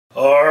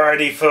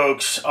Alrighty,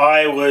 folks,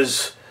 I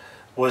was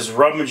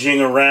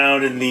rummaging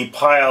around in the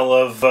pile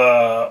of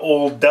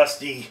old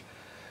dusty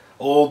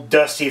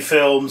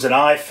films, and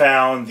I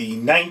found the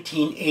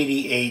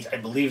 1988, I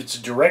believe it's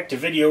a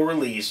direct-to-video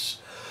release,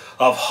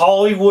 of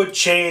Hollywood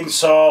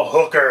Chainsaw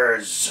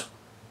Hookers.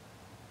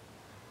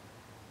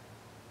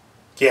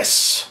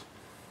 Yes,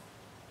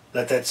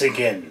 let that sink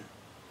in.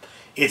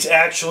 It's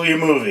actually a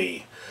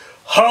movie.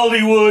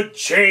 Hollywood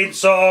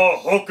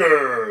Chainsaw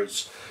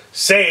Hookers.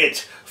 Say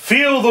it.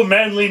 Feel the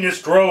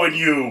manliness grow in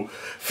you.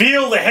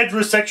 Feel the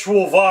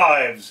heterosexual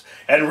vibes.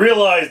 And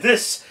realize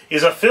this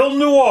is a film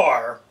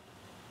noir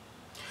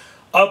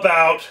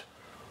about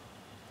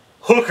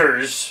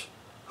hookers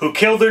who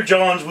kill their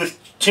johns with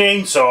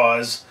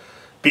chainsaws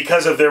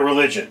because of their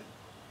religion.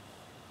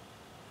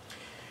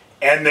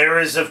 And there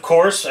is, of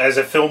course, as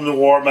a film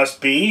noir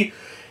must be,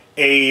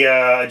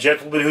 a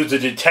gentleman who's a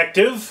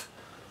detective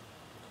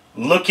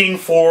looking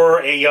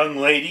for a young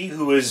lady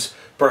who has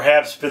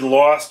perhaps been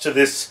lost to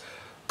this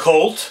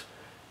cult,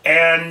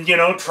 and, you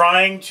know,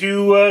 trying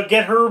to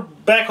get her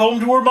back home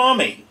to her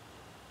mommy.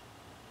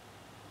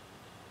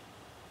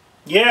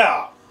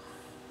 Yeah.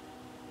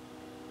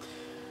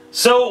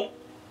 So,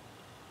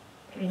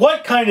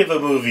 what kind of a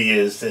movie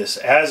is this?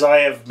 As I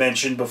have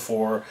mentioned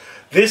before,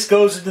 this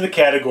goes into the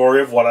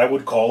category of what I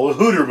would call a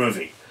Hooter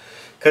movie.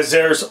 Because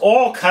there's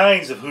all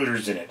kinds of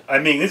Hooters in it. I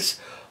mean,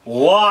 it's a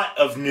lot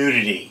of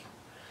nudity.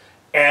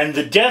 And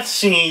the death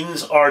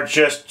scenes are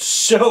just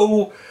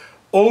so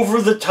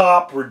over the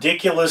top,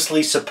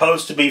 ridiculously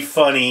supposed to be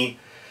funny.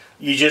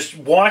 You just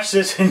watch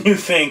this and you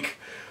think,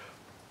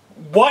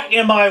 what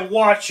am I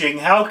watching?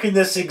 How can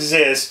this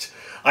exist?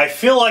 I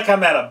feel like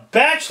I'm at a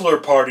bachelor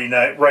party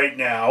night right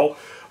now.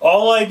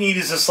 All I need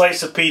is a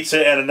slice of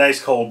pizza and a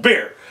nice cold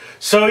beer.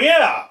 So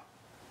yeah,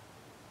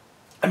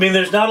 I mean,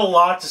 there's not a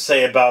lot to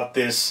say about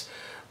this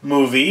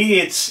movie.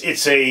 It's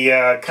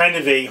a kind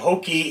of a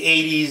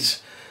hokey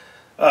 80s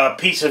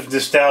piece of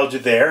nostalgia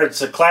there. It's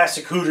a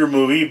classic Hooter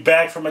movie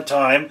back from a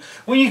time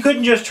when you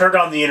couldn't just turn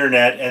on the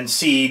internet and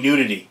see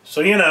nudity. So,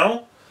 you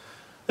know,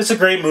 it's a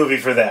great movie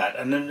for that.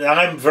 And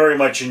I very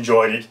much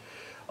enjoyed it.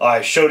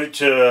 I showed it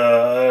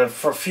to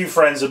for a few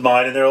friends of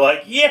mine, and they're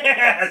like,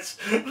 yes,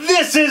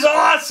 this is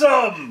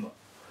awesome!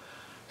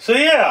 So,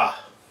 yeah,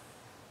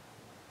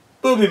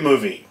 booby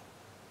movie.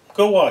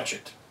 Go watch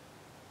it.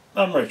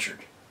 I'm Richard.